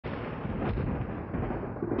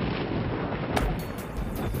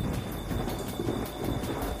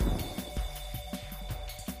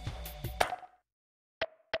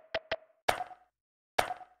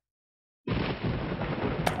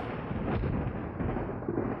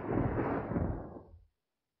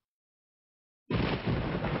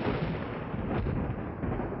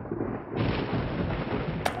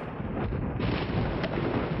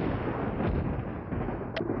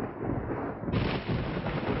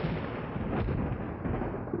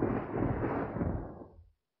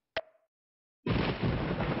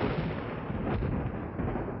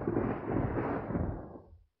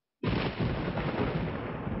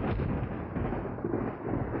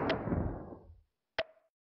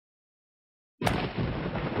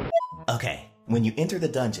Okay, when you enter the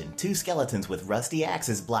dungeon, two skeletons with rusty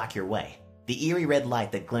axes block your way. The eerie red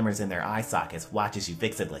light that glimmers in their eye sockets watches you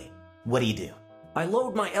fixedly. What do you do? I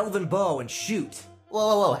load my elven bow and shoot.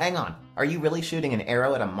 Whoa, hang on. Are you really shooting an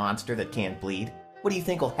arrow at a monster that can't bleed? What do you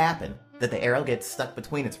think will happen? That the arrow gets stuck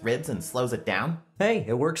between its ribs and slows it down? Hey,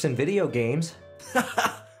 it works in video games.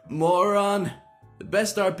 Moron. The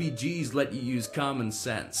best RPGs let you use common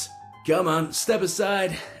sense. Come on, step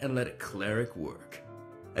aside and let a cleric work.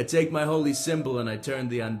 I take my holy symbol and I turn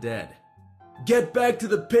the undead. Get back to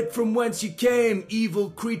the pit from whence you came, evil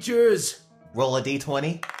creatures! Roll a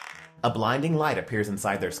d20. A blinding light appears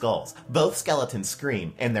inside their skulls. Both skeletons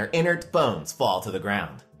scream, and their inert bones fall to the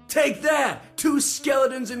ground. Take that! 2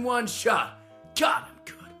 skeletons in one shot! God, I'm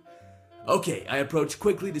good. Okay, I approach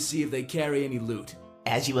quickly to see if they carry any loot.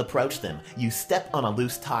 As you approach them, you step on a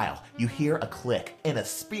loose tile. You hear a click, and a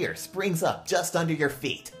spear springs up just under your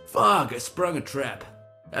feet. Fuck, I sprung a trap.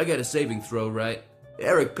 I got a saving throw, right?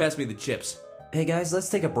 Eric, pass me the chips. Hey guys, let's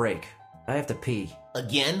take a break. I have to pee.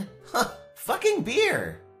 Again? Huh, fucking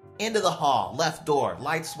beer! Into the hall, left door,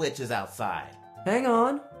 light switch is outside. Hang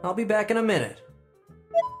on, I'll be back in a minute.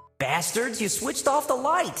 Bastards, you switched off the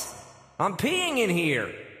light! I'm peeing in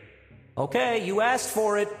here! Okay, you asked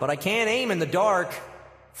for it, but I can't aim in the dark.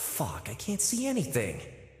 Fuck, I can't see anything.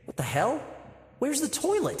 What the hell? Where's the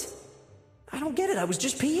toilet? I don't get it, I was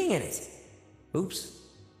just peeing in it. Oops.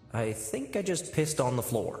 I think I just pissed on the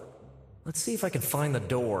floor. Let's see if I can find the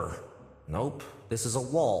door. Nope, this is a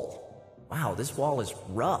wall. Wow, this wall is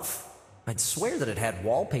rough. I'd swear that it had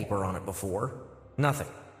wallpaper on it before. Nothing.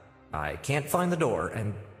 I can't find the door,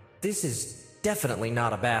 and this is definitely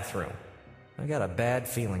not a bathroom. I got a bad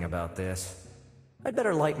feeling about this. I'd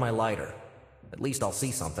better light my lighter. At least I'll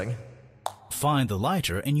see something. Find the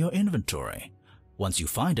lighter in your inventory. Once you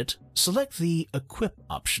find it, select the Equip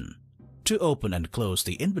option. To open and close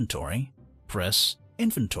the inventory, press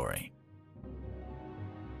Inventory.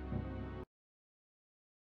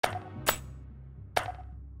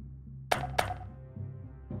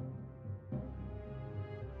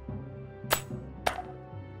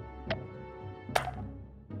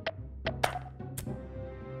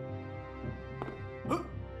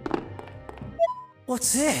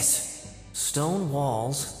 What's this? Stone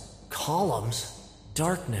walls, columns,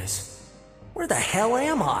 darkness. Where the hell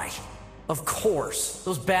am I? Of course,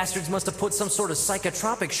 those bastards must have put some sort of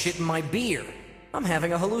psychotropic shit in my beer. I'm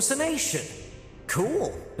having a hallucination.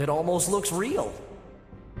 Cool, it almost looks real.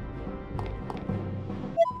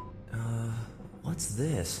 What's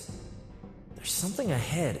this? There's something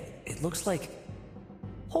ahead. It looks like...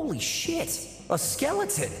 Holy shit, a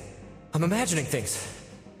skeleton. I'm imagining things.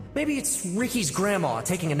 Maybe it's Ricky's grandma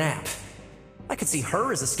taking a nap. I could see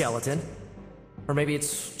her as a skeleton. Or maybe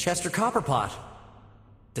it's Chester Copperpot.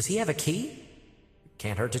 Does he have a key?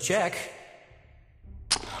 Can't hurt to check.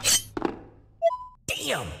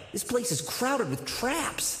 Damn! This place is crowded with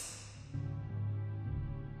traps.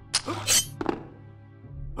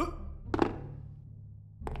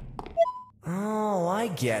 Oh, I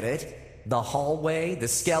get it. The hallway, the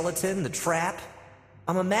skeleton, the trap.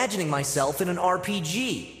 I'm imagining myself in an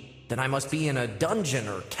RPG. Then I must be in a dungeon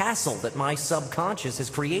or castle that my subconscious has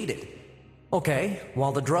created. Okay,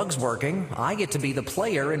 while the drug's working, I get to be the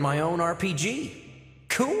player in my own RPG.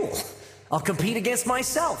 Cool. I'll compete against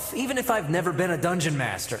myself, even if I've never been a dungeon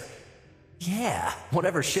master. Yeah,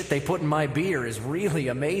 whatever shit they put in my beer is really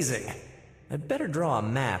amazing. I'd better draw a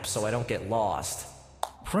map so I don't get lost.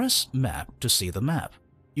 Press Map to see the map.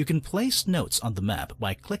 You can place notes on the map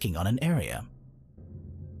by clicking on an area.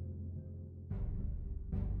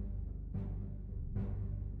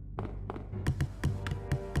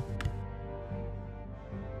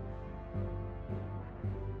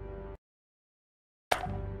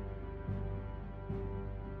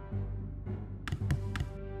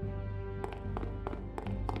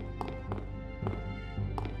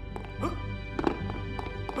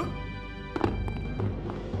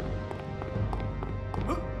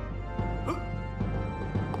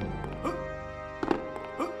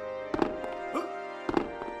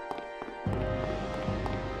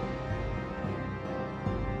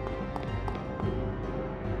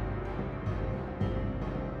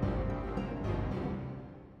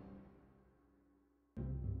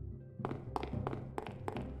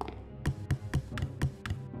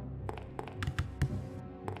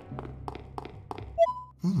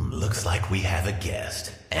 Looks like we have a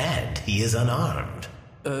guest, and he is unarmed.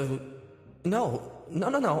 No.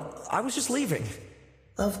 I was just leaving.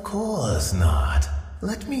 Of course not.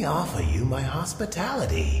 Let me offer you my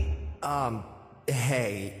hospitality.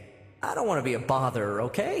 Hey, I don't want to be a bother,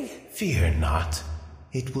 okay? Fear not.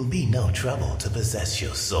 It will be no trouble to possess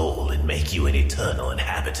your soul and make you an eternal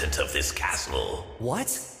inhabitant of this castle.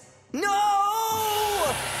 What?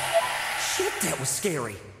 No! Shit, that was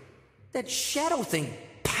scary. That shadow thing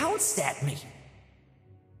pounced at me.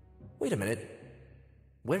 Wait a minute.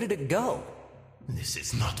 Where did it go? This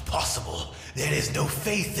is not possible. There is no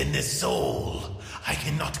faith in this soul. I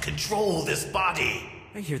cannot control this body.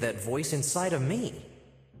 I hear that voice inside of me.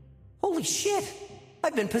 Holy shit!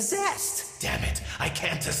 I've been possessed! Damn it, I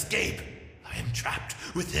can't escape. I am trapped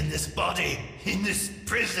within this body, in this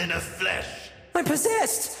prison of flesh. I'm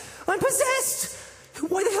possessed! I'm possessed!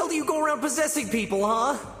 Why the hell do you go around possessing people,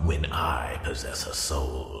 huh? When I possess a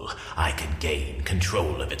soul, I can gain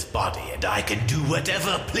control of its body and I can do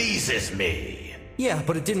whatever pleases me. Yeah,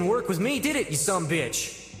 but it didn't work with me, did it, you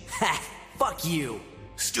sumbitch? Ha! Fuck you!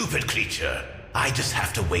 Stupid creature. I just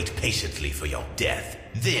have to wait patiently for your death.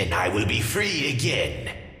 Then I will be free again.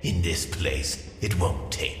 In this place, it won't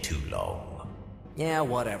take too long. Yeah,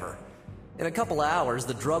 whatever. In a couple hours,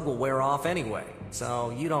 the drug will wear off anyway,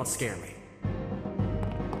 so you don't scare me.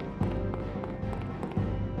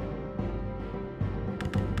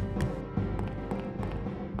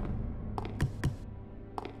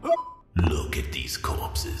 Look at these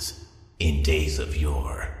corpses. In days of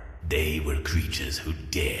yore, they were creatures who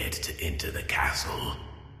dared to enter the castle.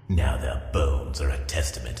 Now their bones are a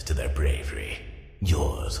testament to their bravery.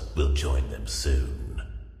 Yours will join them soon.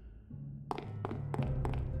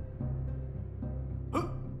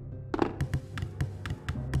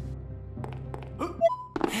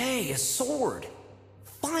 Hey, a sword!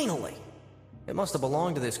 Finally! It must have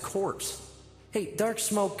belonged to this corpse. Hey, Dark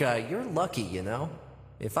Smoke guy, you're lucky, you know?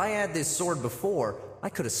 If I had this sword before, I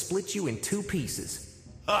could have split you in 2 pieces.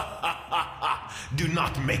 Ha ha ha ha! Do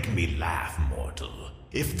not make me laugh, mortal.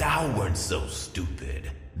 If thou weren't so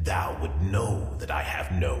stupid, thou would know that I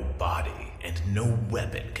have no body and no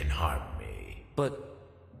weapon can harm me. But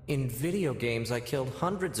in video games, I killed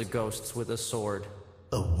hundreds of ghosts with a sword.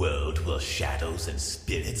 A world where shadows and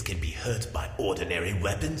spirits can be hurt by ordinary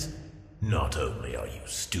weapons? Not only are you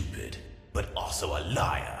stupid, but also a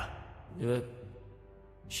liar.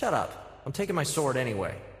 Shut up. I'm taking my sword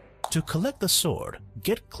anyway. To collect the sword,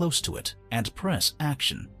 get close to it and press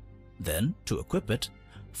action. Then, to equip it,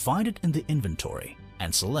 find it in the inventory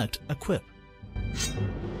and select Equip.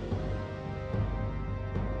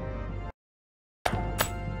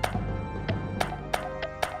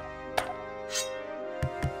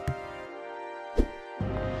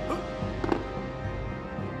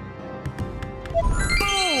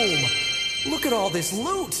 Boom! Look at all this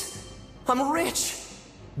loot! I'm rich!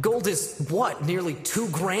 Gold is, what, nearly 2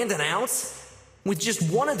 grand an ounce? With just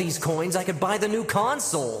one of these coins, I could buy the new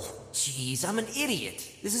console. Jeez, I'm an idiot.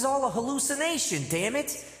 This is all a hallucination, damn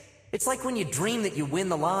it. It's like when you dream that you win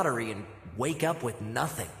the lottery and wake up with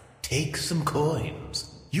nothing. Take some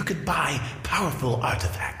coins. You could buy powerful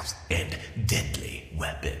artifacts and deadly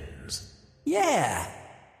weapons. Yeah.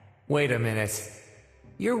 Wait a minute.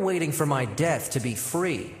 You're waiting for my death to be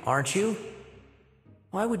free, aren't you?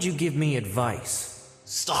 Why would you give me advice?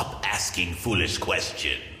 Stop asking foolish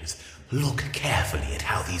questions. Look carefully at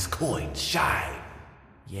how these coins shine.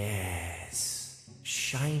 Yes.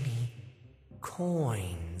 Shiny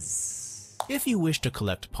coins. If you wish to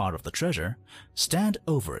collect part of the treasure, stand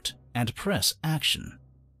over it and press action.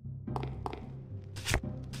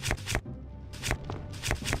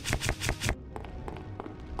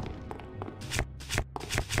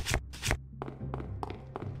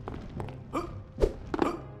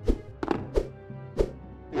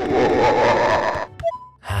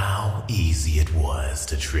 How easy it was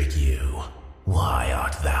to trick you. Why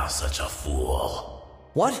art thou such a fool?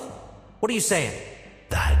 What? What are you saying?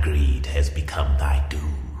 Thy greed has become thy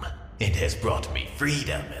doom, and has brought me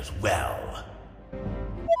freedom as well.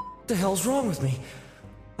 What the hell's wrong with me?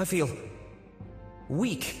 I feel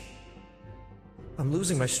weak. I'm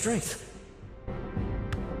losing my strength.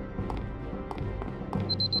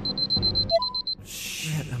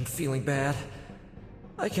 Shit, I'm feeling bad.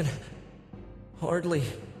 I can hardly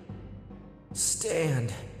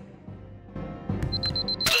stand.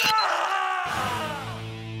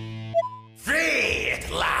 Free at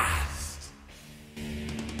last!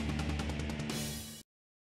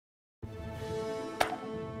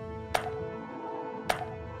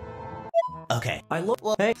 Okay. I look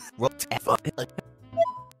like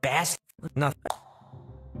bastard. Nothing.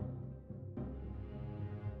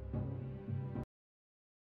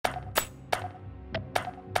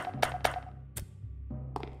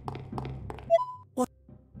 What?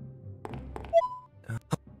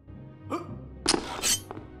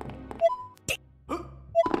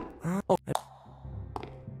 Oh.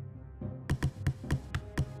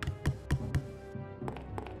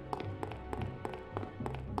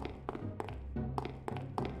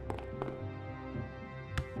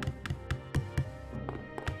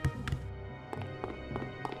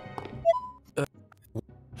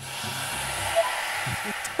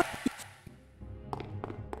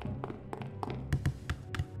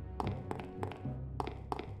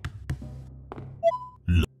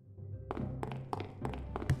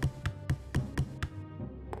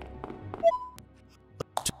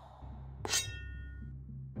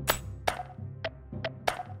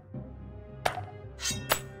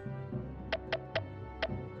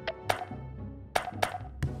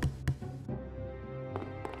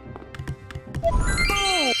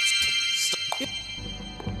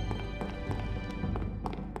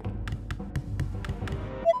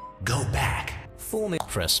 fool me.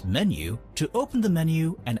 Press Menu to open the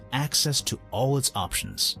menu and access to all its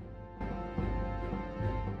options.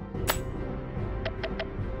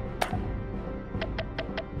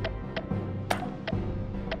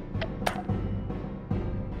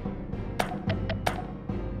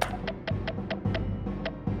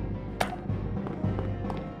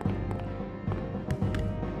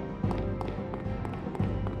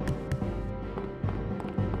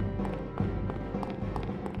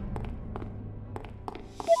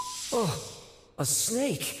 Oh, a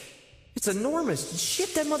snake. It's enormous.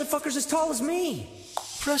 Shit, that motherfucker's as tall as me.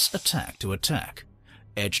 Press Attack to attack.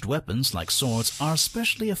 Edged weapons like swords are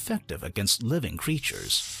especially effective against living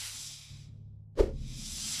creatures.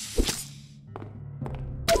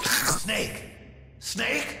 Snake!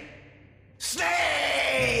 Snake!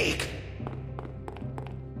 Snake!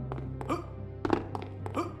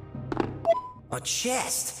 A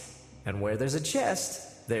chest. And where there's a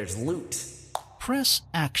chest, there's loot. Press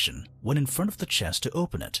Action when in front of the chest to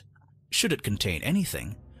open it. Should it contain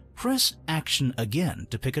anything, press Action again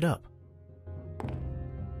to pick it up.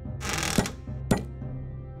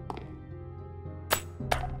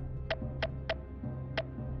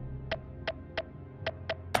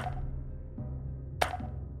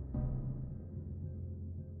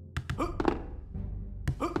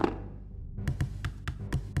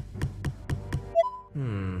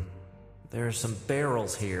 There are some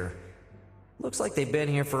barrels here. Looks like they've been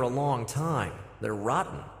here for a long time. They're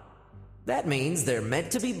rotten. That means they're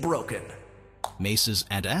meant to be broken. Maces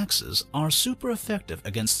and axes are super effective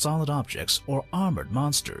against solid objects or armored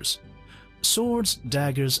monsters. Swords,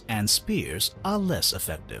 daggers, and spears are less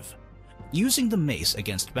effective. Using the mace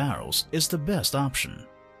against barrels is the best option.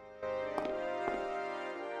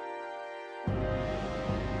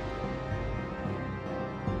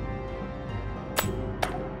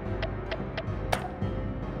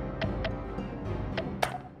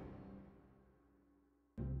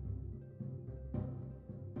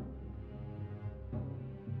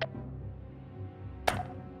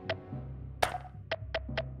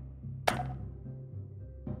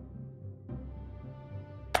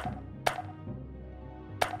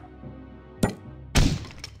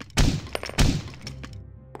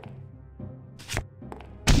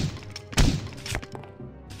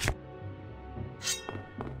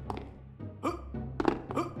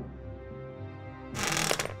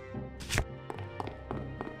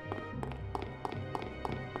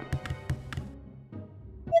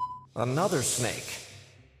 Another snake.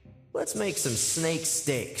 Let's make some snake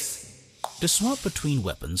steaks. To swap between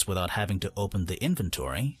weapons without having to open the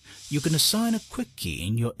inventory, you can assign a quick key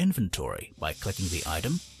in your inventory by clicking the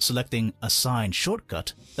item, selecting Assign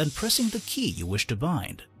Shortcut, then pressing the key you wish to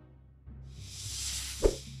bind.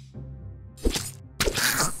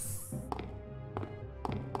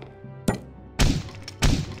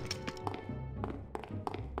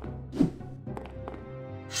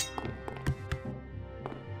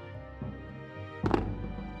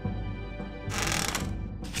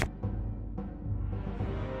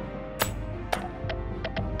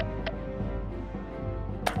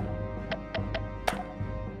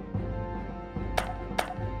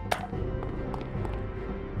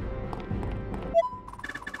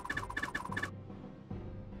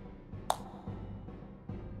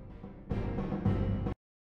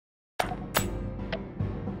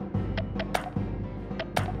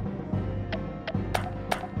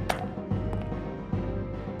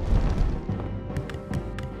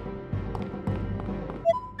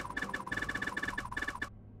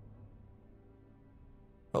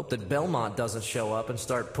 Hope that Belmont doesn't show up and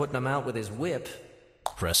start putting them out with his whip.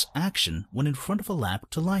 Press Action when in front of a lamp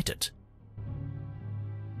to light it.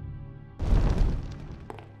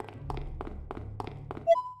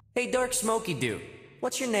 Hey, Dark Smoky Dude,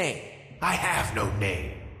 what's your name? I have no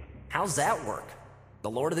name. How's that work? The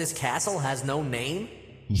lord of this castle has no name?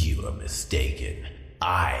 You are mistaken.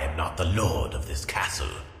 I am not the lord of this castle.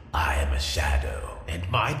 I am a shadow, and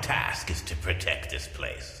my task is to protect this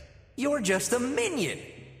place. You're just a minion.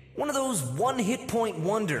 One of those one-hit point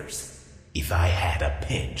wonders. If I had a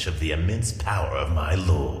pinch of the immense power of my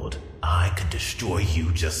lord, I could destroy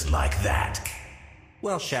you just like that.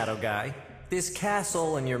 Well, Shadow Guy, this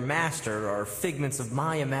castle and your master are figments of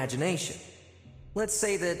my imagination. Let's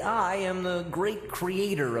say that I am the great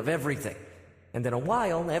creator of everything. And in a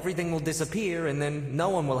while, everything will disappear and then no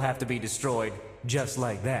one will have to be destroyed, just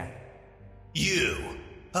like that. You,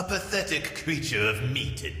 a pathetic creature of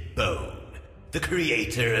meat and bone. The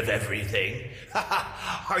creator of everything?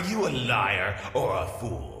 Are you a liar or a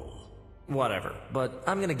fool? Whatever, but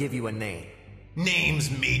I'm gonna give you a name.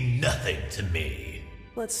 Names mean nothing to me.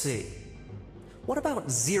 Let's see. What about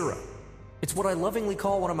Zero? It's what I lovingly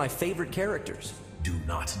call one of my favorite characters. Do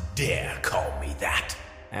not dare call me that.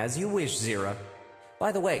 As you wish, Zira.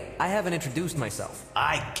 By the way, I haven't introduced myself.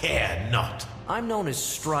 I care not. I'm known as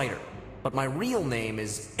Strider, but my real name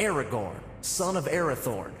is Aragorn, son of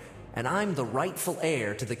Arathorn, and I'm the rightful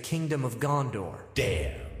heir to the kingdom of Gondor.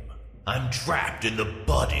 Damn. I'm trapped in the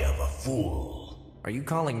body of a fool. Are you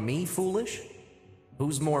calling me foolish?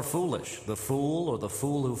 Who's more foolish, the fool or the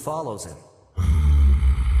fool who follows him?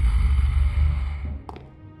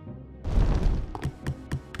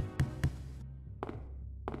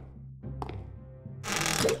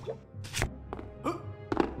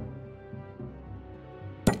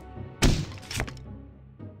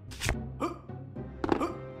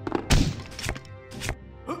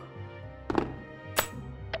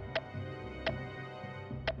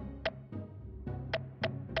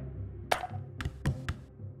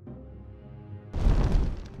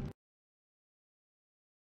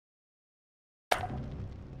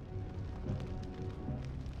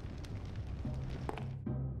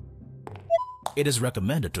 It is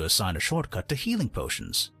recommended to assign a shortcut to healing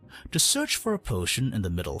potions. To search for a potion in the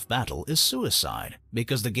middle of battle is suicide,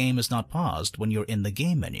 because the game is not paused when you're in the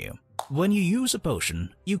game menu. When you use a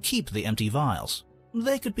potion, you keep the empty vials.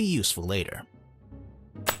 They could be useful later.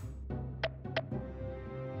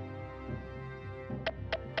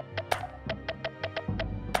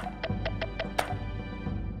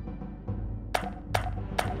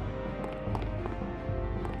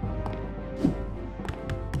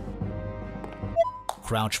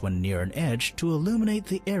 Crouch when near an edge to illuminate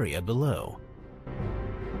the area below.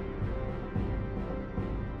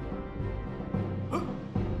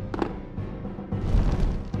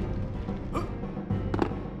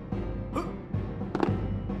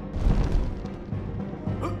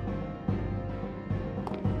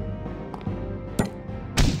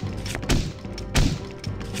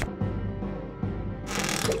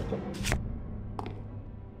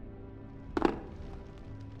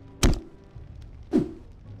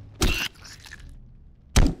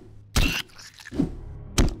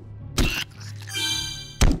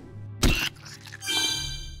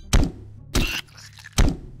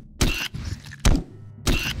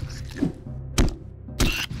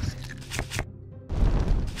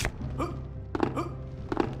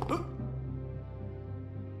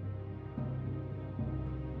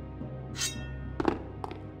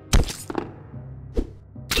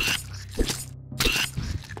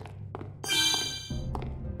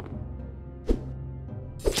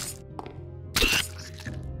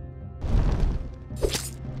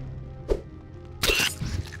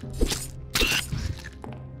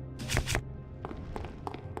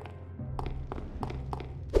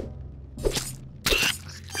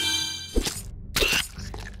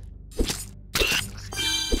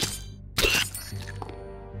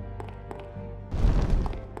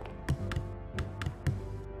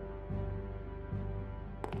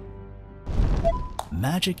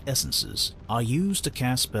 Magic essences are used to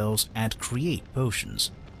cast spells and create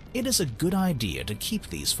potions. It is a good idea to keep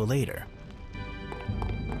these for later.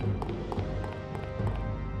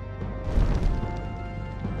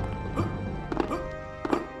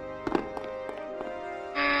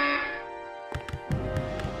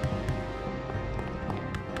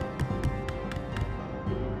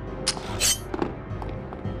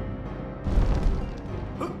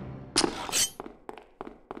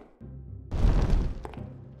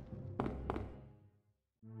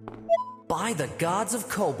 By the gods of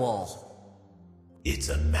Kobol. It's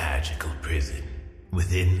a magical prison.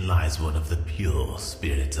 Within lies one of the pure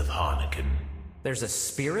spirits of Harnaken. There's a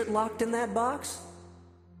spirit locked in that box?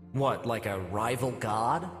 What, like a rival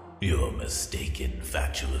god? You're mistaken,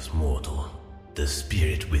 fatuous mortal. The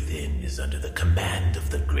spirit within is under the command of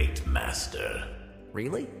the Great Master.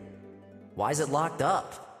 Really? Why is it locked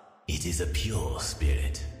up? It is a pure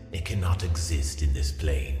spirit. It cannot exist in this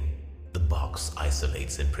plane. The box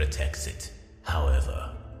isolates and protects it.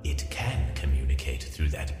 However, it can communicate through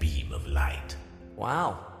that beam of light.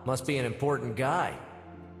 Wow, must be an important guy.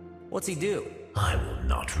 What's he do? I will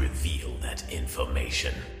not reveal that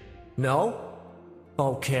information. No?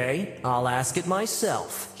 Okay, I'll ask it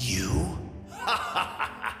myself. You?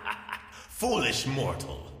 Foolish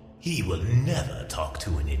mortal. He will never talk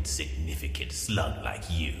to an insignificant slug like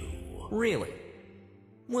you. Really?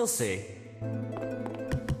 We'll see.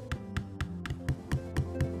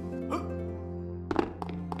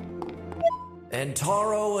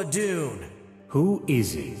 Entaro Adun. Who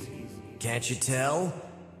is he? Can't you tell?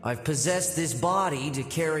 I've possessed this body to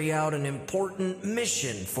carry out an important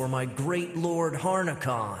mission for my great lord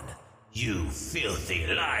Harnakan. You filthy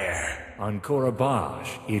liar! On Korabash,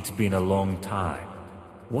 it's been a long time.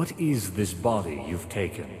 What is this body you've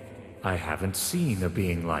taken? I haven't seen a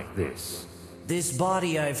being like this. This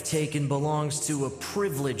body I've taken belongs to a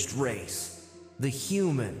privileged race, the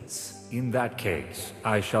humans. In that case,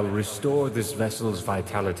 I shall restore this vessel's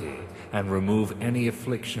vitality and remove any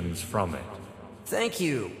afflictions from it. Thank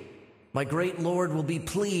you. My great lord will be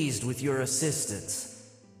pleased with your assistance.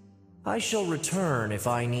 I shall return if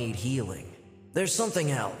I need healing. There's something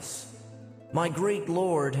else. My great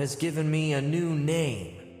lord has given me a new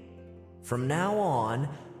name. From now on,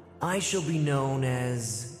 I shall be known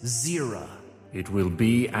as Zira. It will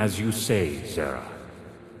be as you say, Zera.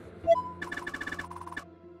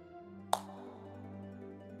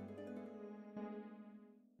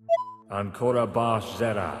 Ancora Bash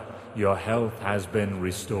Zera, your health has been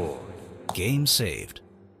restored. Game saved.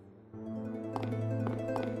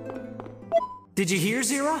 Did you hear,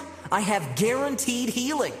 Zira? I have guaranteed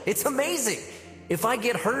healing. It's amazing. If I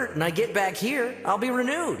get hurt and I get back here, I'll be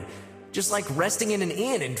renewed. Just like resting in an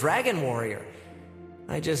inn in Dragon Warrior.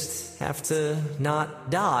 I just have to not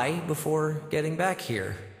die before getting back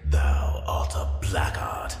here. Thou art a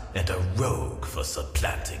blackguard and a rogue for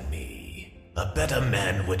supplanting me. A better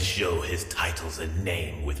man would show his titles and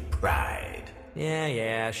name with pride.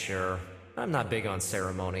 Yeah, sure. I'm not big on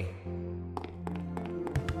ceremony.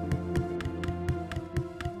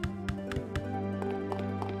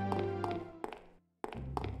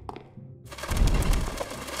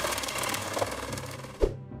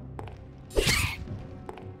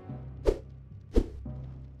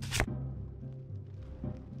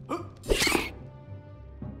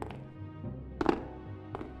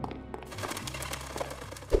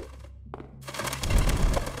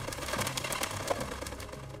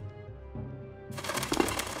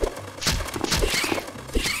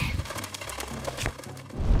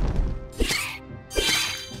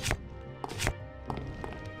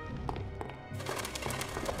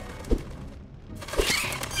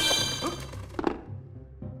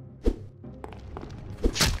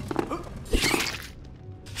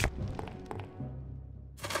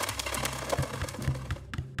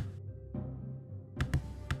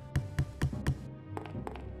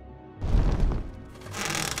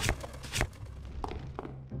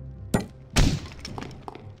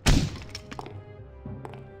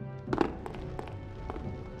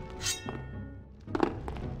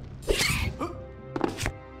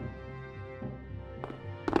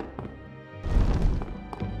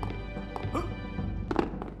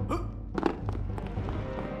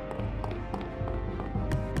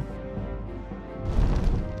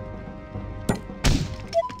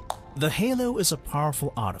 The Halo is a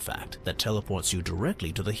powerful artifact that teleports you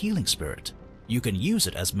directly to the healing spirit. You can use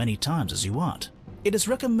it as many times as you want. It is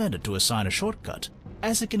recommended to assign a shortcut,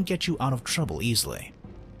 as it can get you out of trouble easily.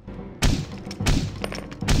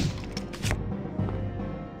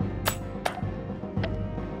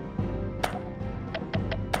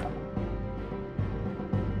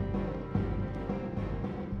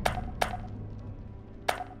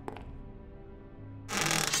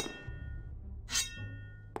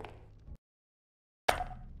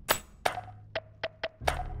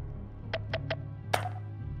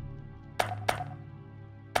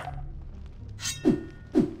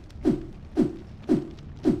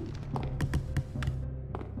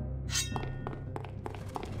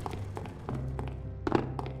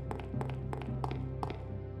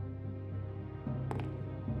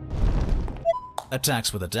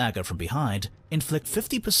 Attacks with a dagger from behind inflict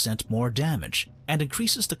 50% more damage and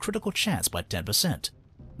increases the critical chance by 10%.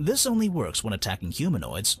 This only works when attacking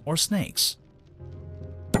humanoids or snakes.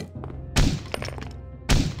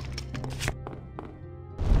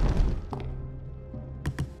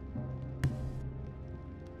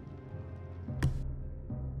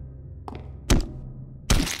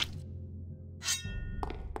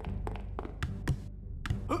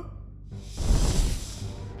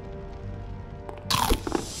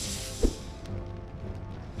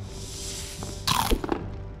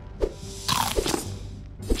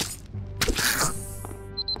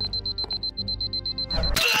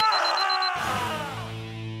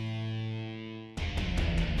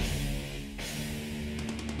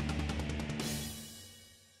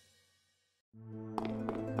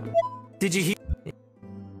 Did you hear?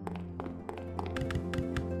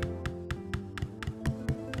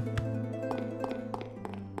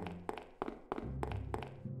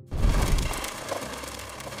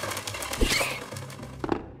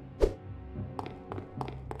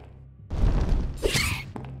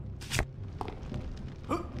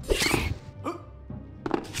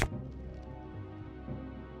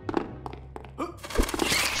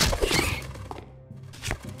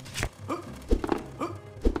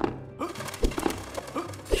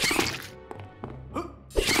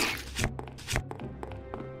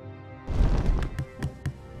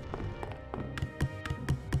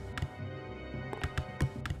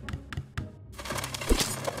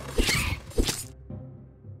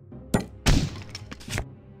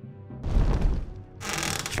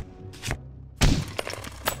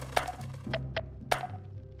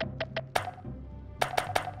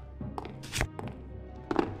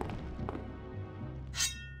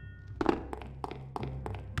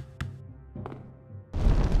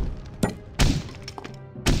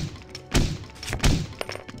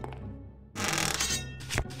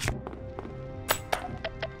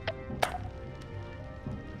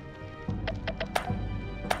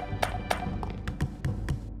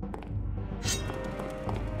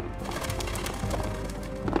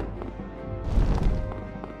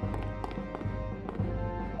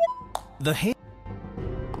 The Halo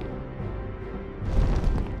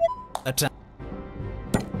attack.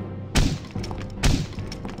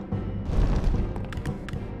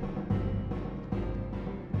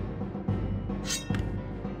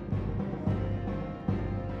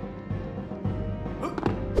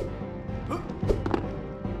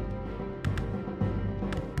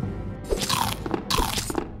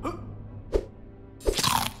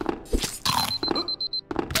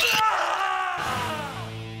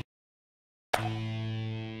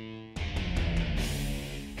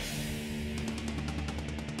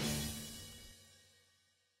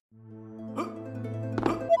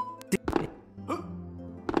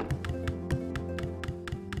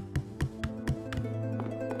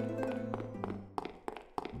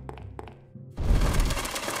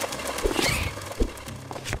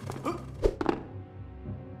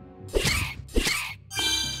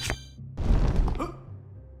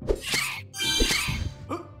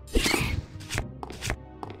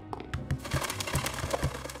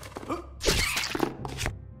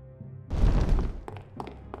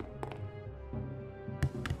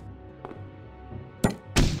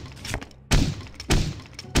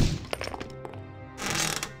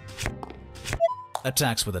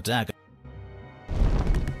 Attacks with a dagger.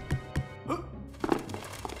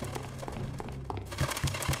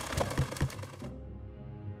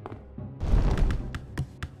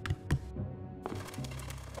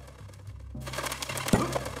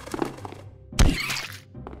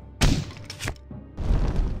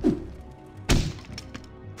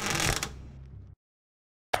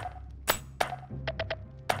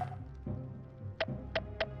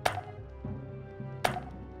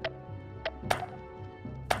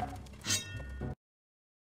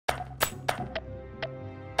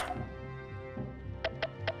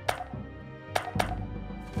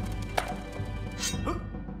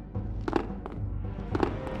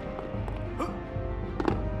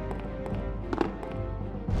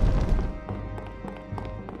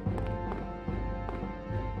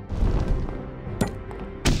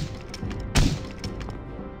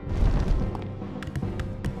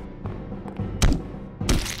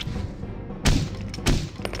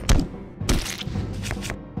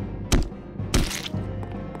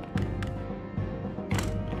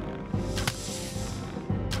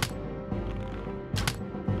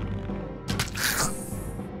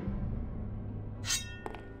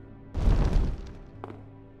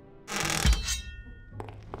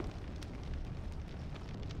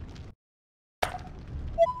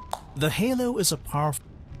 The Halo is a powerful...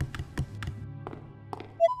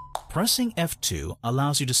 Pressing F2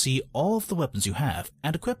 allows you to see all of the weapons you have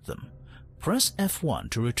and equip them. Press F1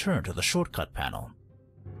 to return to the shortcut panel.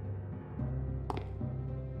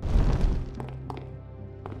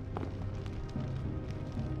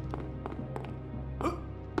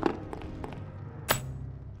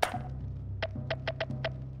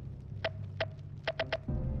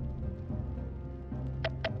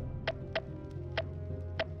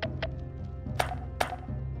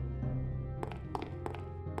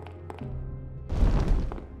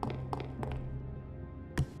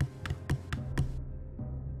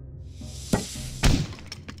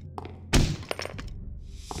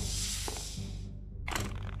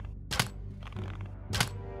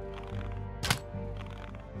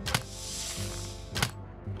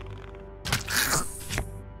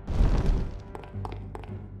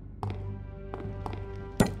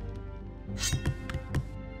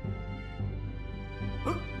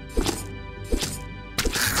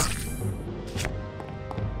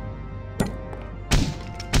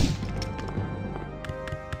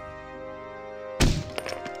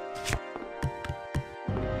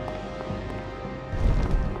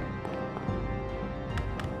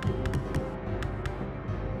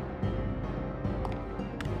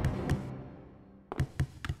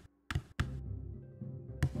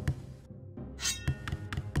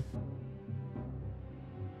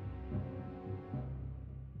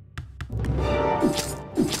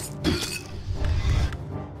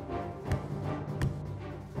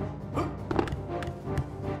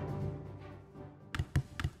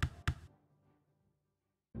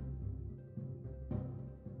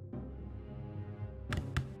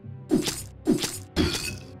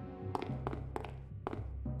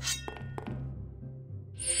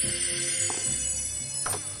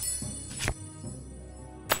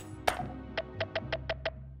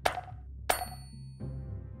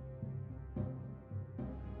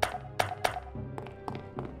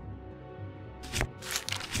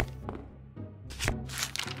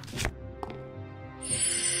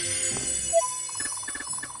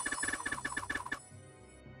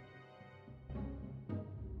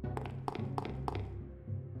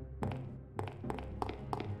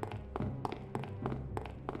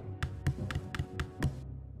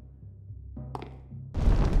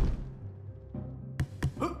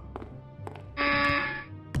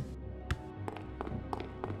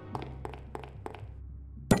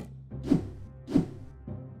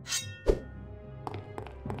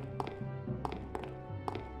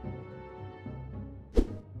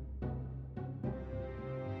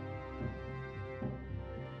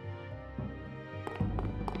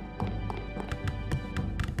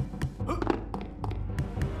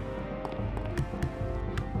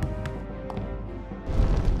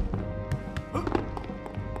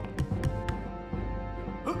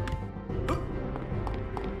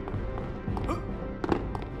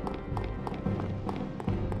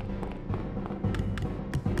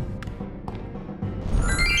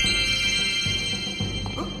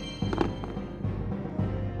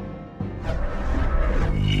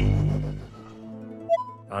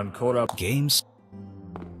 Ancora games.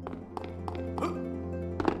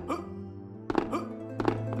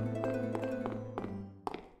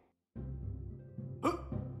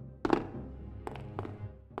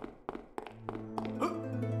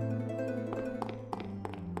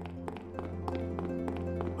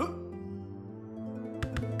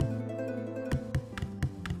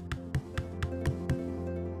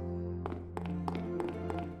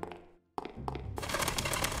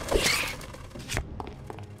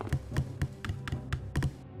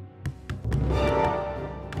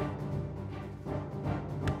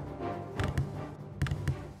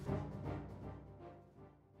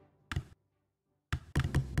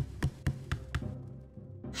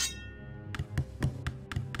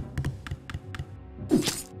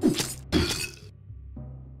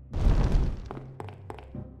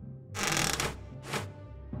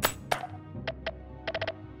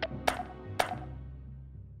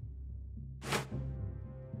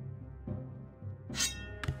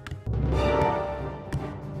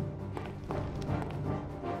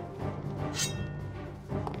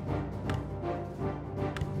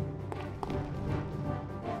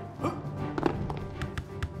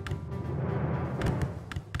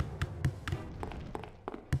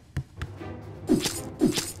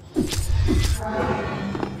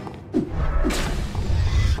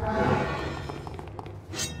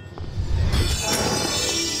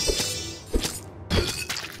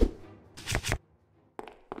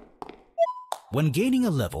 When gaining a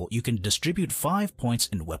level, you can distribute 5 points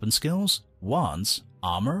in weapon skills, wands,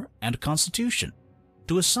 armor, and constitution.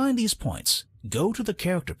 To assign these points, go to the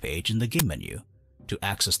character page in the game menu. To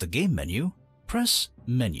access the game menu, press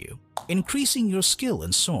Menu. Increasing your skill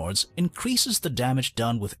in swords increases the damage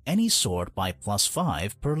done with any sword by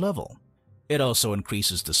 +5 per level. It also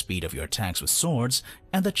increases the speed of your attacks with swords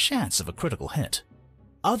and the chance of a critical hit.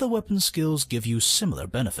 Other weapon skills give you similar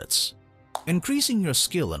benefits. Increasing your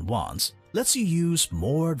skill in wands lets you use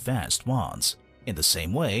more advanced wands. In the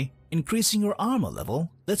same way, increasing your armor level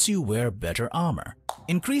lets you wear better armor.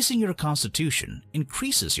 Increasing your constitution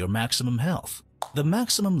increases your maximum health. The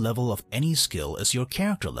maximum level of any skill is your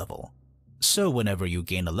character level. So whenever you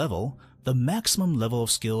gain a level, the maximum level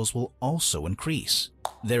of skills will also increase.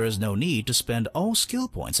 There is no need to spend all skill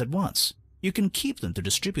points at once. You can keep them to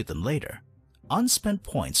distribute them later. Unspent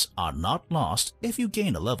points are not lost if you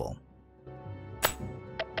gain a level.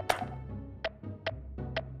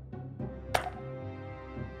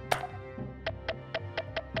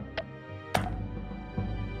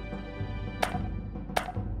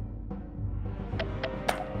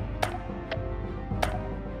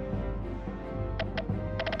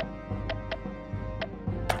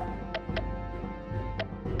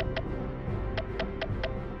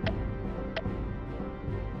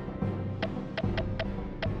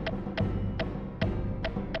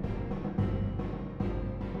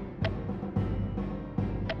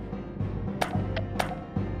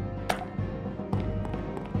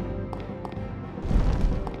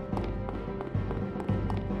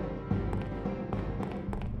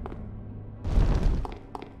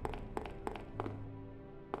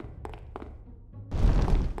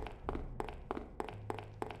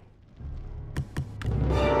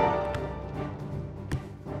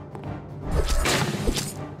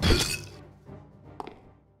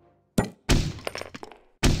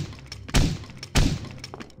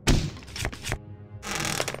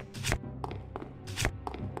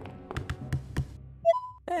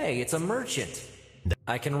 Hey, it's a merchant.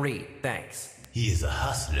 I can read, thanks. He is a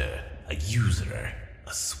hustler, a usurer,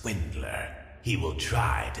 a swindler. He will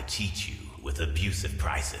try to cheat you with abusive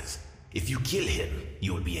prices. If you kill him,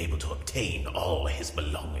 you will be able to obtain all his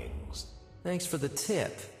belongings. Thanks for the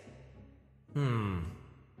tip.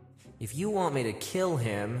 If you want me to kill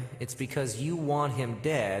him, it's because you want him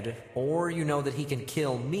dead, or you know that he can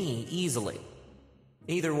kill me easily.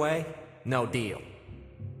 Either way, no deal.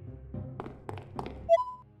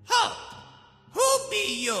 Halt! Who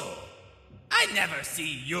be you? I never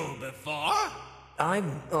see you before.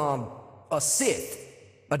 I'm, a Sith.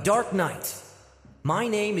 A Dark Knight. My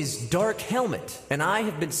name is Dark Helmet, and I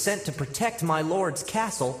have been sent to protect my lord's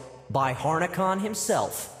castle by Harnakon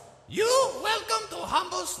himself. You welcome to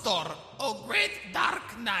humble store, O great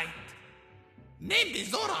Dark Knight. Name be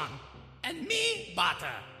Zoran, and me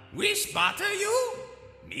Bata. Wish Bata you?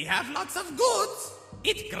 Me have lots of goods.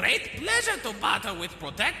 It great pleasure to barter with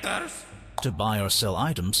protectors. To buy or sell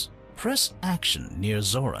items, press Action near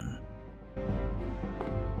Zoran.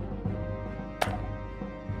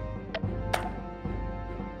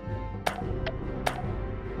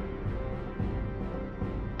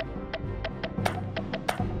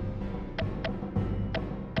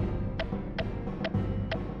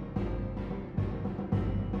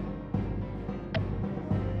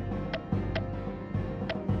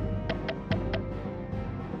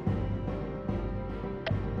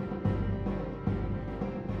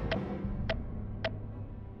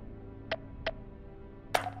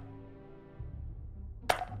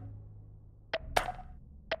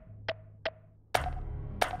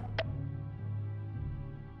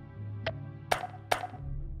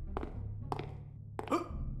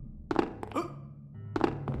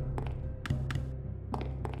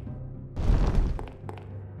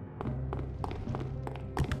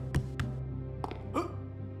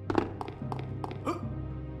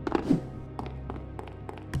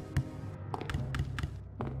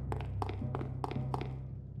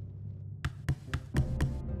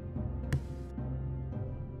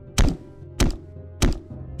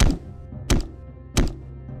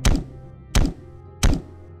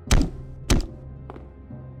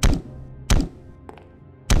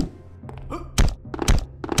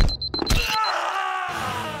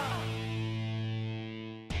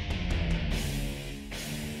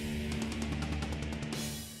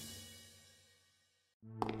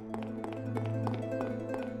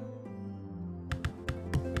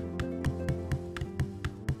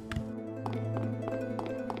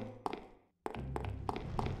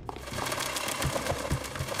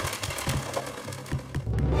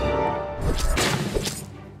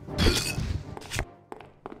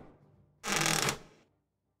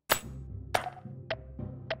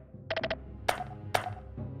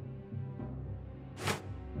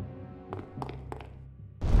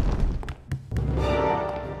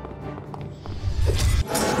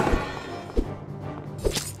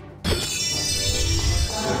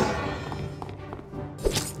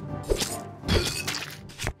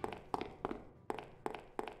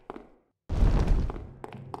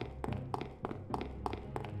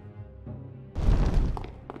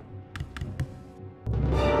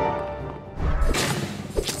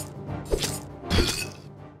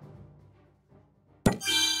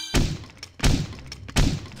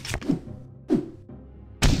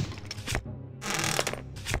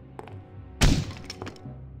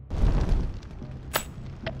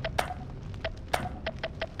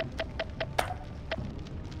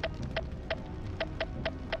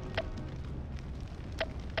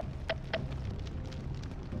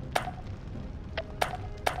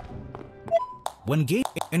 When gain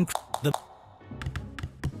the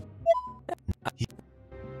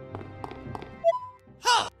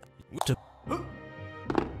to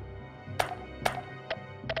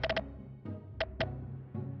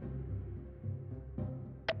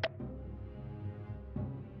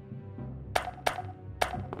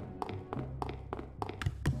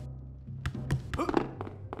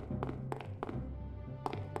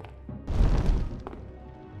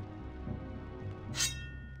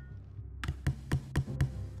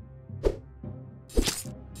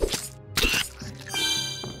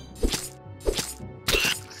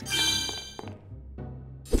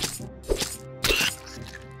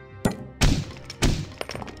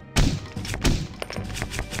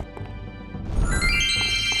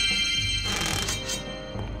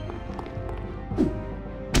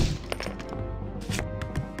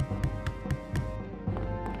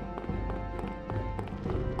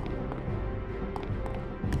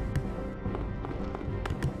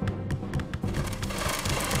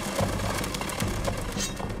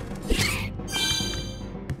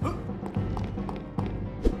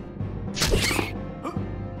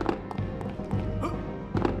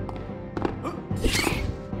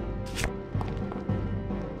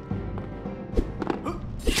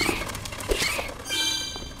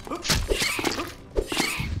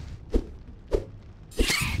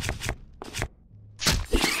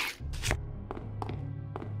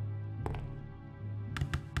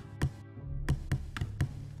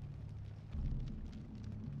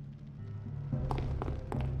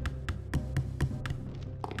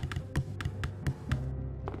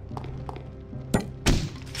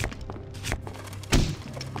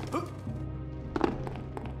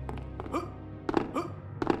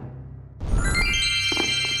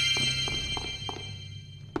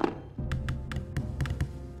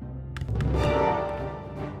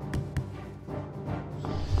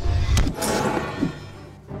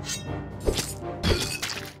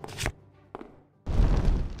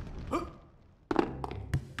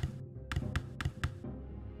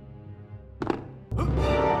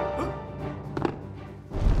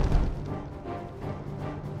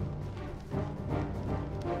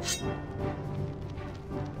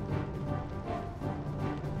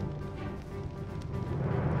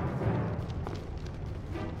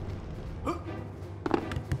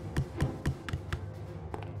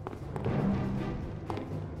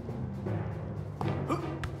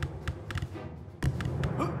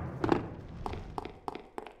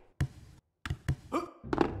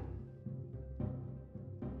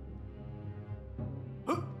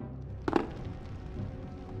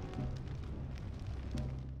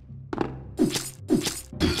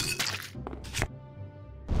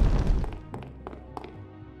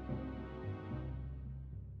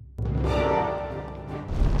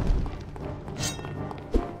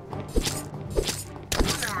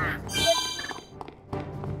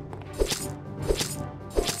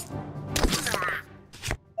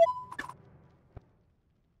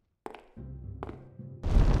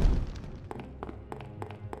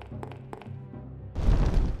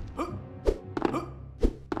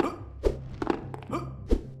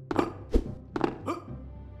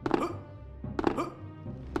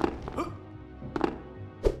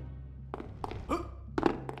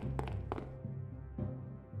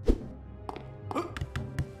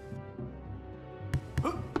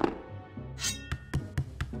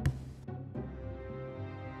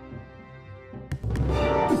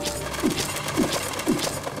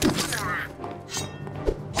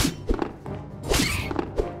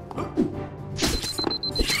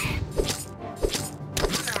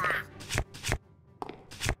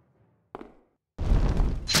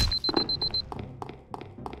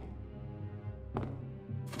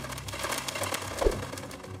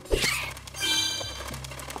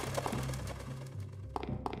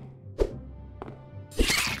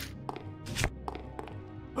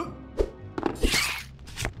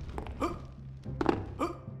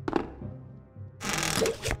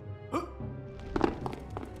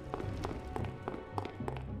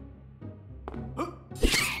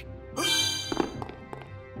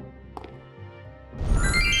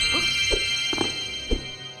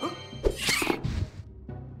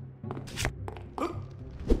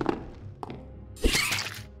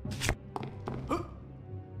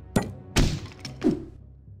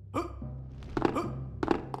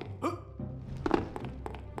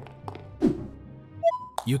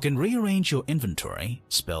You can rearrange your inventory,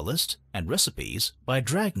 spell list, and recipes by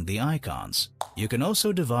dragging the icons. You can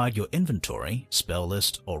also divide your inventory, spell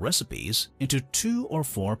list, or recipes into 2 or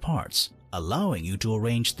 4 parts, allowing you to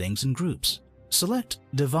arrange things in groups. Select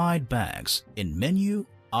Divide Bags in Menu,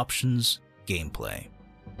 Options, Gameplay.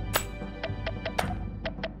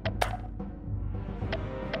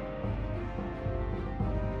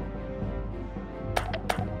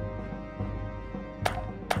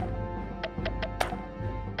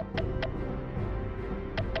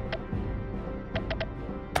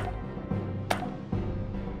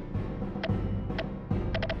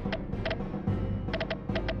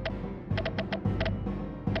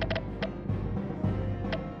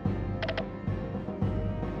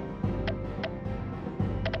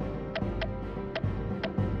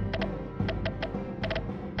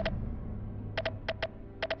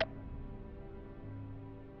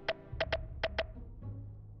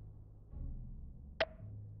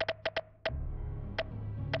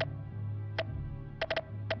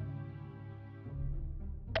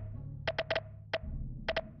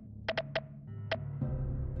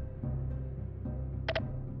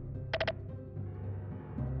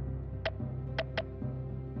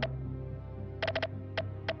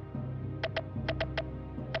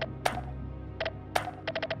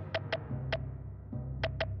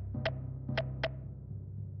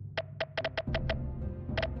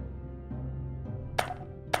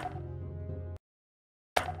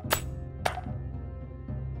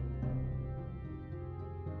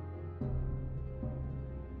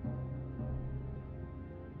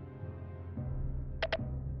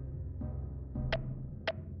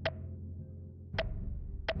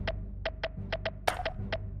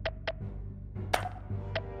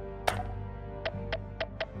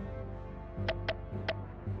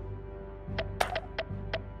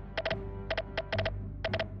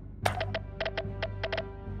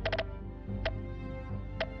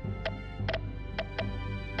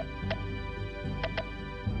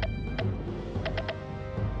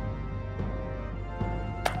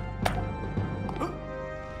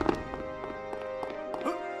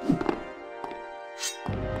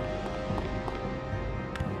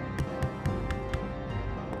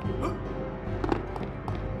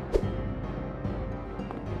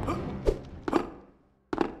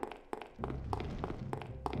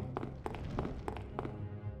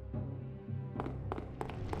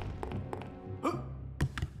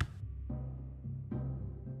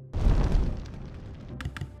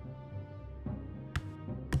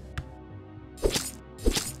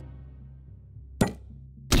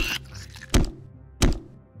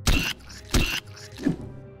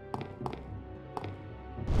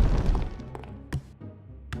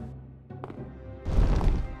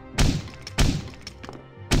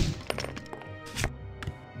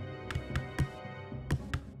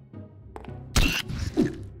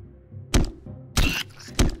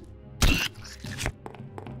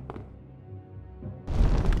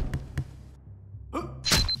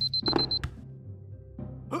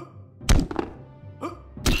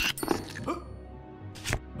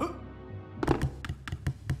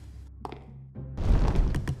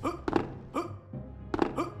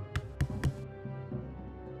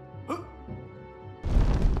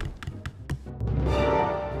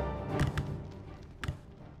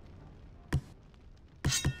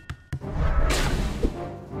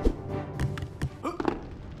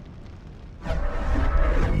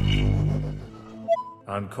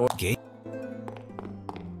 On course.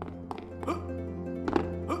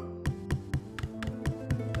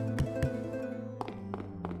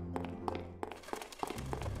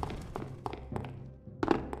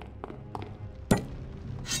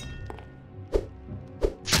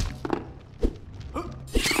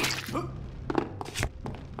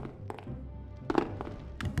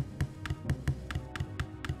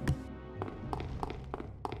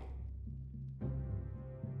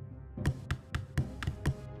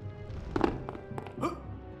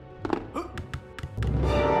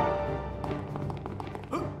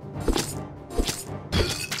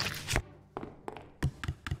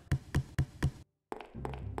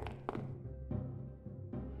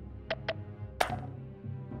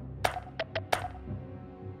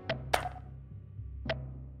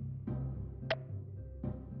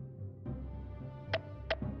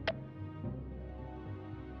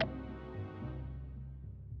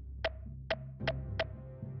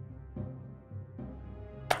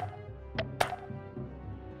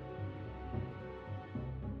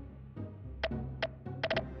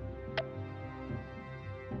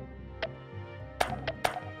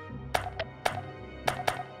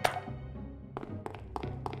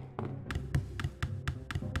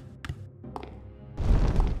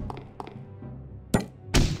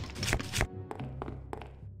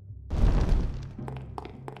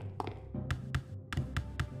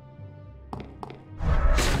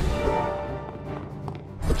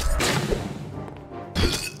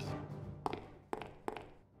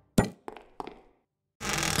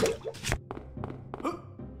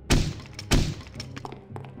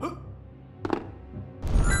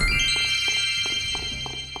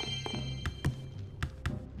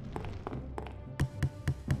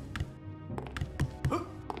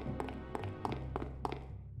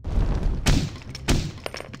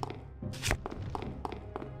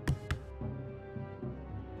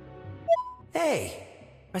 Hey,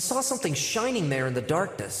 I saw something shining there in the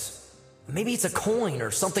darkness. Maybe it's a coin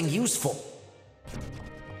or something useful.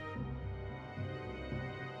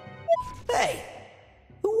 Hey,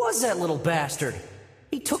 who was that little bastard?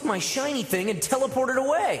 He took my shiny thing and teleported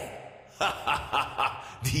away. Ha ha ha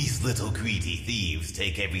ha! These little greedy thieves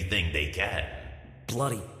take everything they can.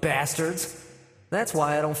 Bloody bastards. That's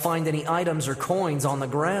why I don't find any items or coins on the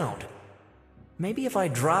ground. Maybe if I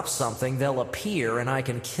drop something, they'll appear and I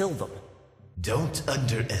can kill them. Don't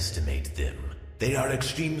underestimate them. They are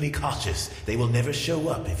extremely cautious. They will never show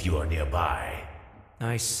up if you are nearby.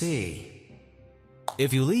 I see.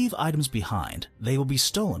 If you leave items behind, they will be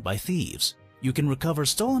stolen by thieves. You can recover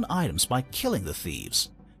stolen items by killing the thieves.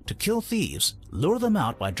 To kill thieves, lure them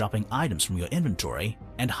out by dropping items from your inventory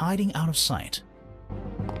and hiding out of sight.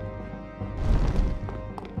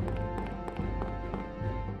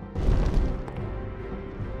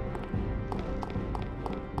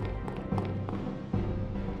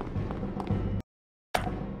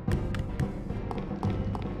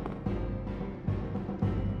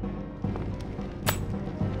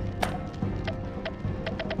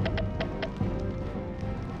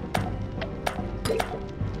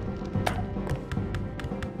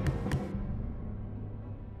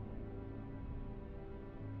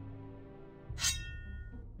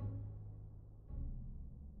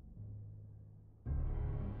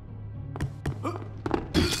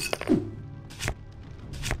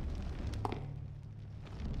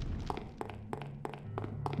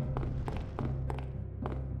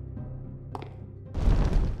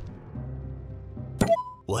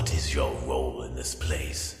 What is your role in this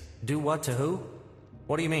place? Do what to who?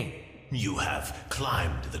 What do you mean? You have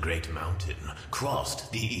climbed the great mountain, crossed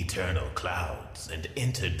the eternal clouds, and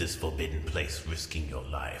entered this forbidden place risking your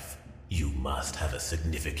life. You must have a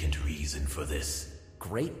significant reason for this.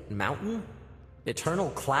 Great mountain? Eternal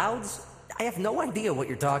clouds? I have no idea what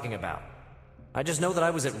you're talking about. I just know that I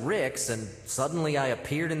was at Rick's and suddenly I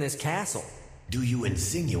appeared in this castle. Do you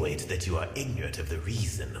insinuate that you are ignorant of the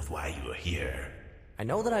reason of why you are here? I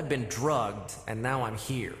know that I've been drugged and now I'm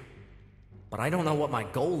here. But I don't know what my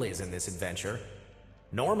goal is in this adventure.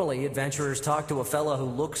 Normally, adventurers talk to a fella who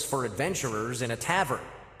looks for adventurers in a tavern,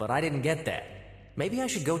 but I didn't get that. Maybe I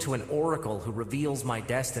should go to an oracle who reveals my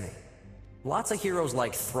destiny. Lots of heroes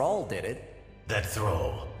like Thrall did it. That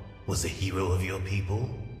Thrall was a hero of your people?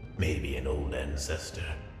 Maybe an old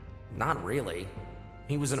ancestor? Not really.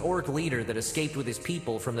 He was an orc leader that escaped with his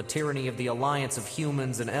people from the tyranny of the alliance of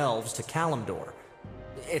humans and elves to Kalimdor.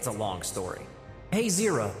 It's a long story. Hey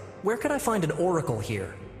Zira, where could I find an oracle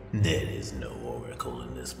here? There is no oracle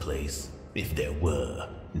in this place. If there were,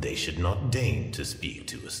 they should not deign to speak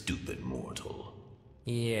to a stupid mortal.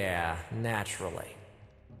 Yeah, naturally.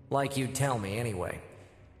 Like you'd tell me anyway.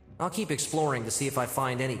 I'll keep exploring to see if I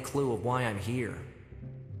find any clue of why I'm here.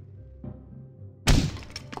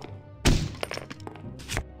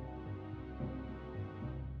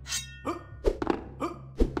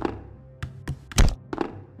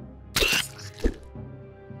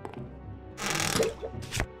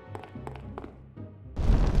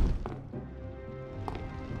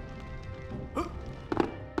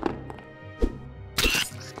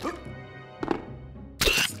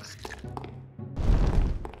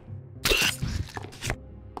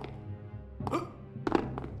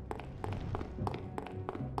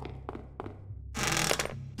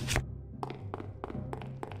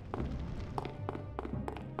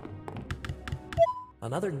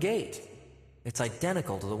 Another gate. It's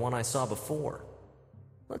identical to the one I saw before.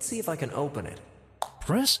 Let's see if I can open it.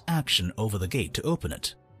 Press action over the gate to open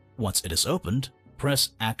it. Once it is opened, press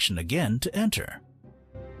action again to enter.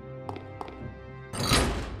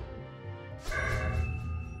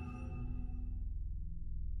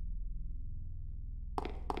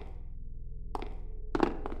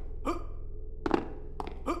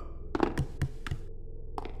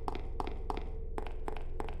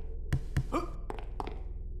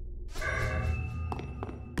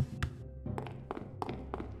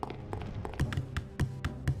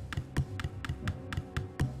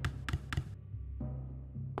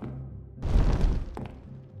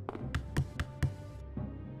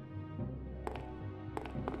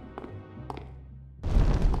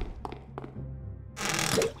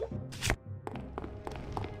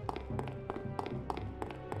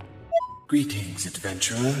 Greetings,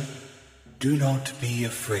 adventurer. Do not be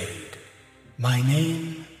afraid. My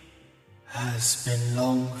name has been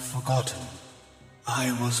long forgotten.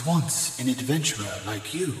 I was once an adventurer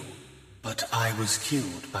like you, but I was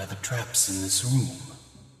killed by the traps in this room.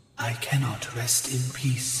 I cannot rest in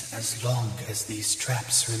peace as long as these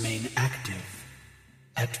traps remain active.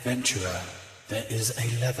 Adventurer, there is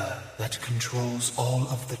a lever that controls all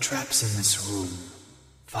of the traps in this room.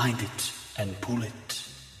 Find it and pull it.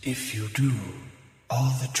 If you do, all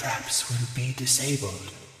the traps will be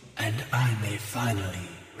disabled, and I may finally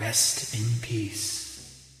rest in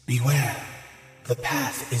peace. Beware, the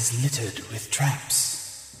path is littered with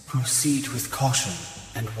traps. Proceed with caution,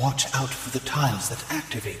 and watch out for the tiles that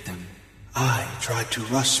activate them. I tried to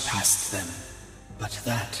rush past them, but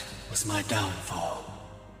that was my downfall.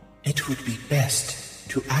 It would be best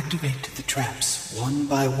to activate the traps one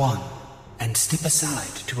by one, and step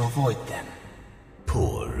aside to avoid them.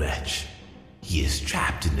 Poor wretch. He is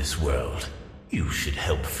trapped in this world. You should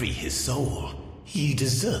help free his soul. He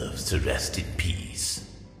deserves to rest in peace.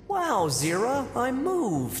 Wow, Zira, I'm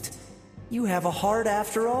moved. You have a heart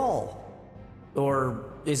after all. Or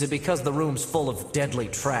is it because the room's full of deadly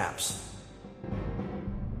traps?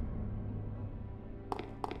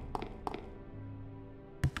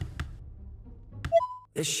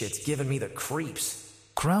 This shit's giving me the creeps.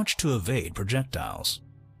 Crouch to evade projectiles.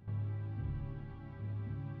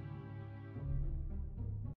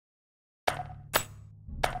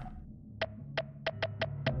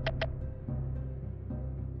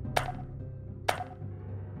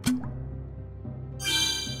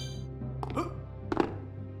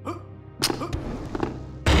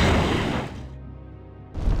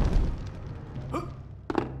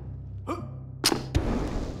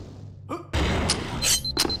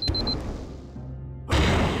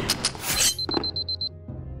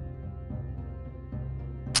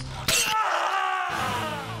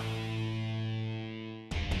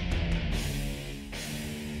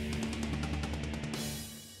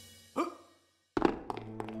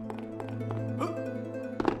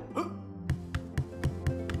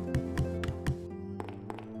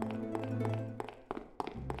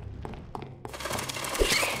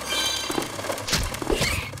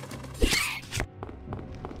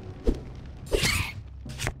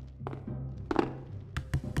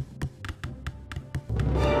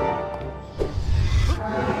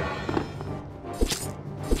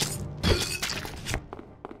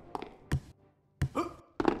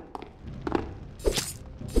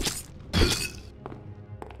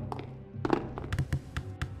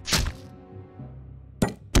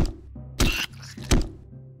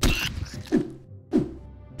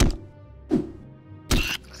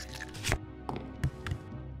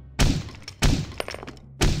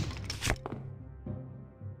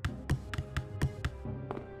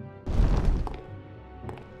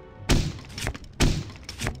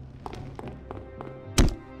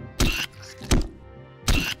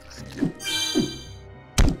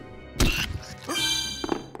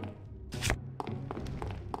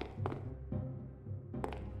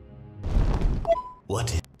 What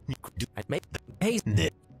is... Hey,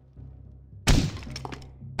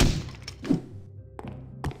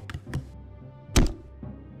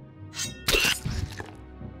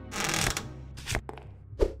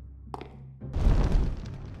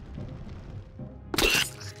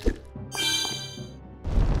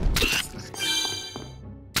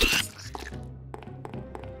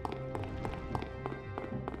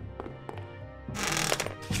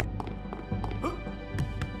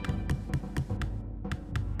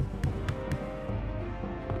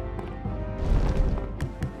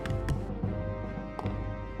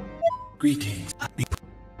 Greetings.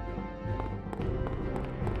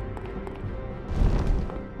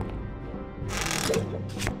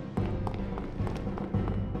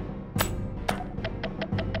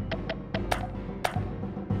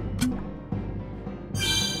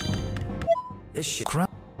 This shit.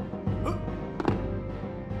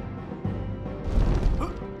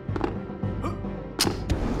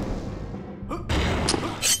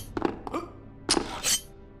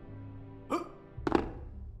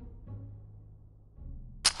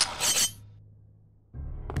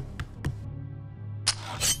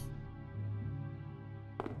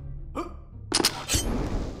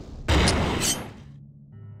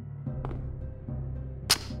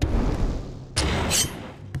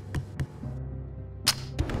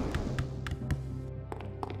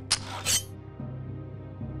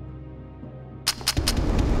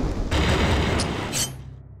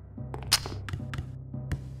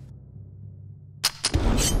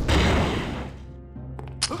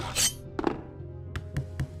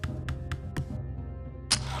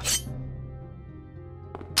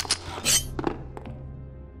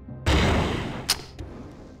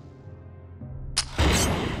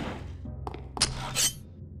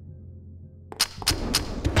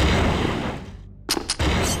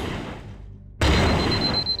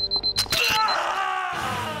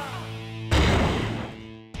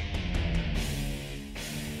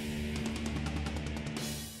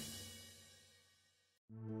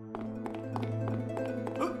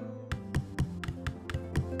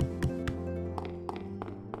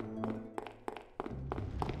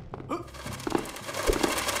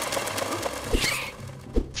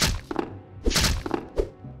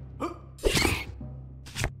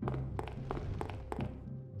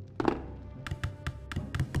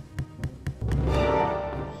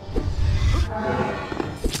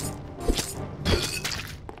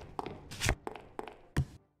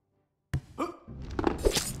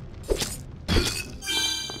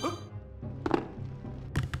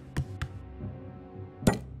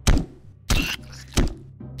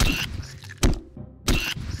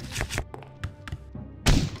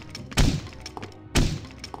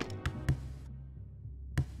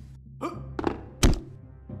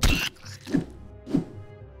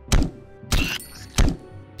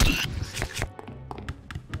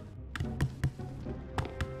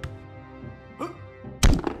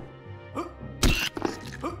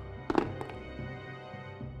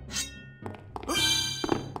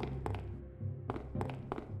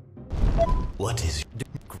 What is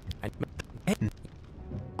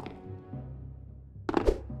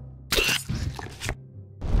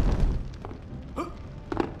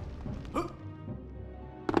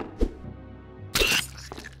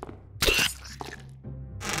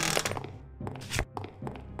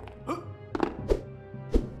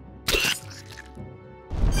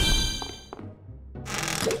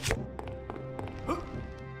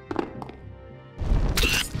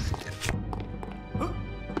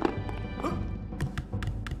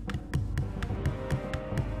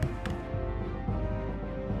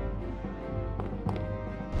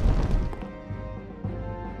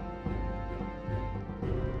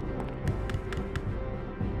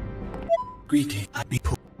Greetings.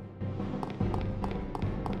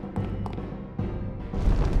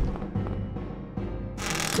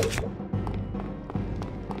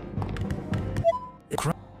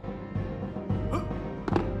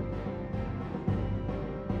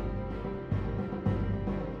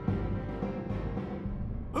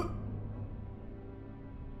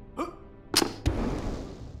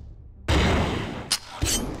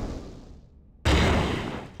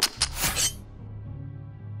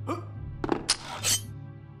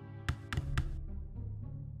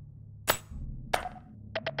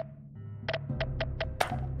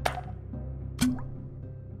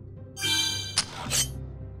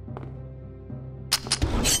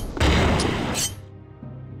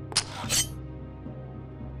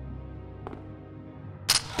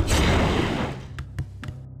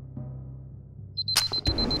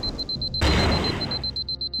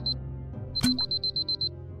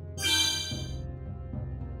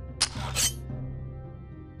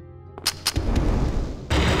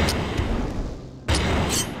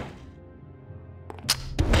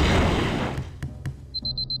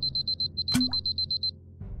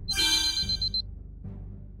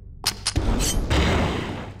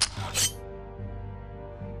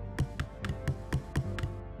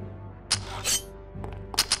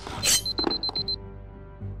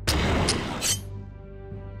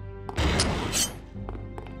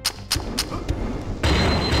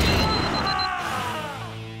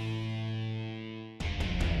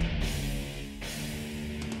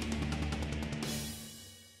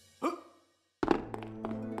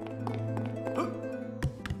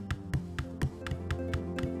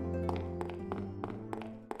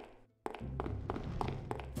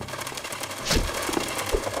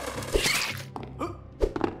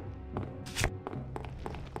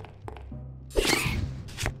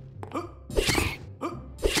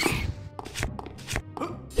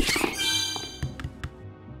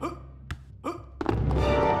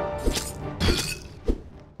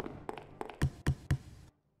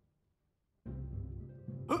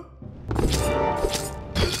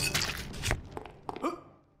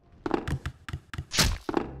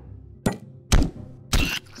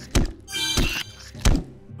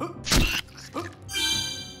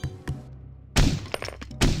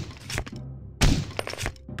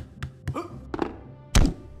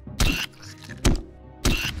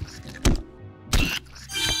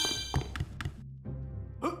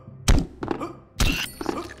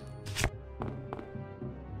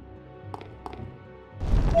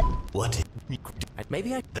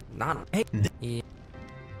 maybe I... Not... Hey... Yeah.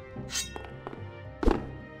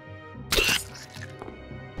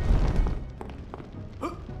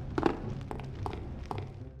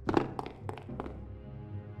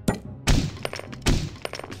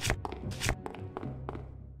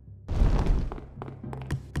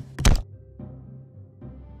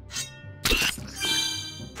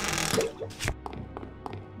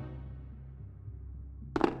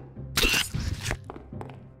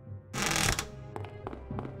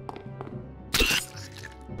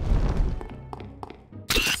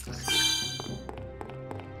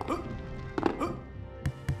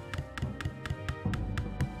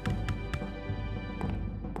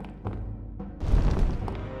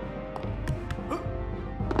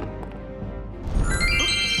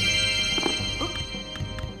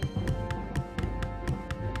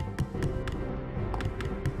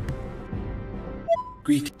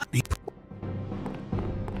 Greet.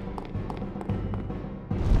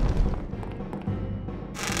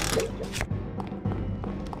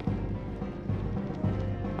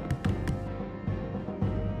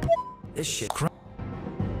 This shit...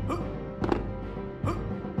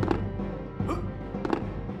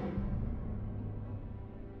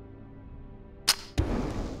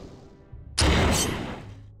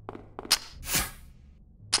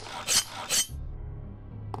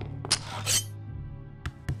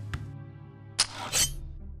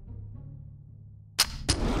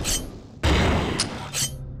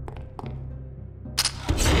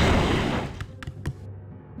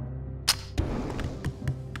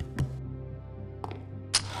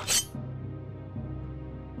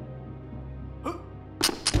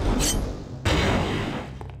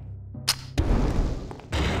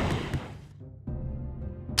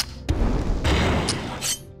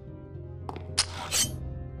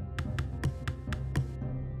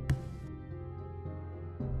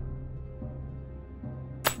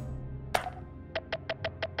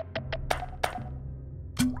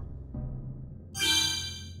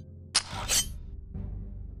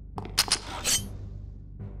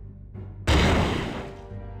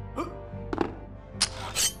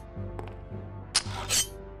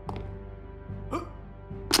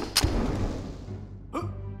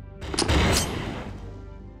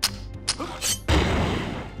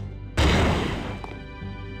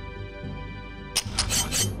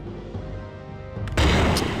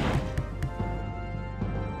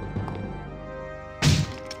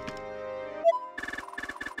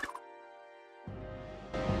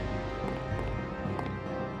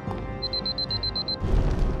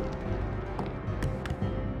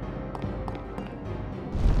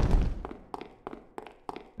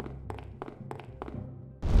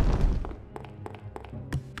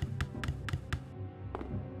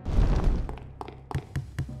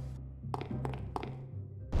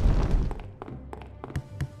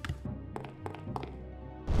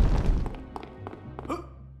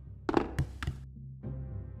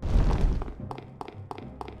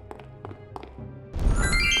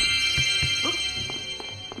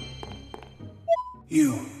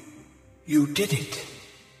 You did it.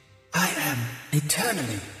 I am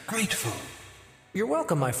eternally grateful. You're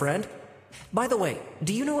welcome, my friend. By the way,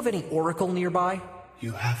 do you know of any oracle nearby?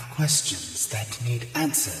 You have questions that need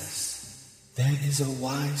answers. There is a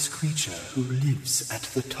wise creature who lives at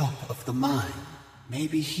the top of the mine.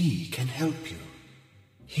 Maybe he can help you.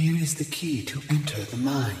 Here is the key to enter the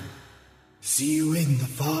mine. See you in the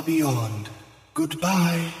far beyond.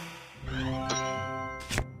 Goodbye.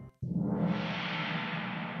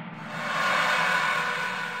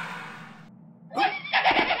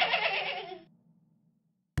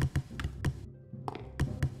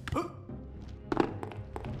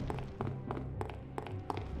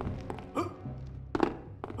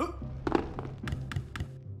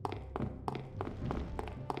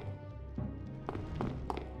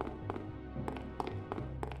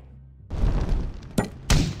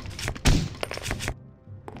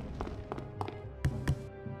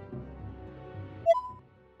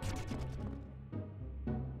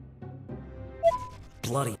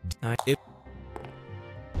 Bloody...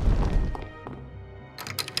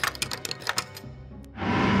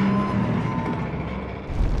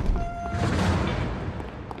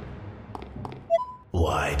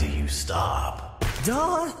 Why do you stop?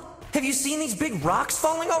 Duh! Have you seen these big rocks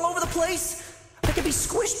falling all over the place? I could be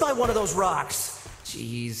squished by one of those rocks.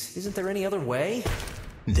 Jeez, isn't there any other way?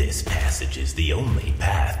 This passage is the only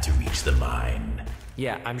path to reach the mine.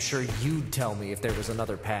 Yeah, I'm sure you'd tell me if there was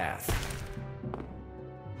another path.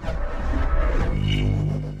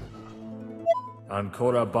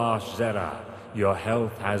 Ancora Bash Zera, your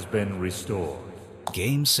health has been restored.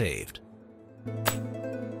 Game saved.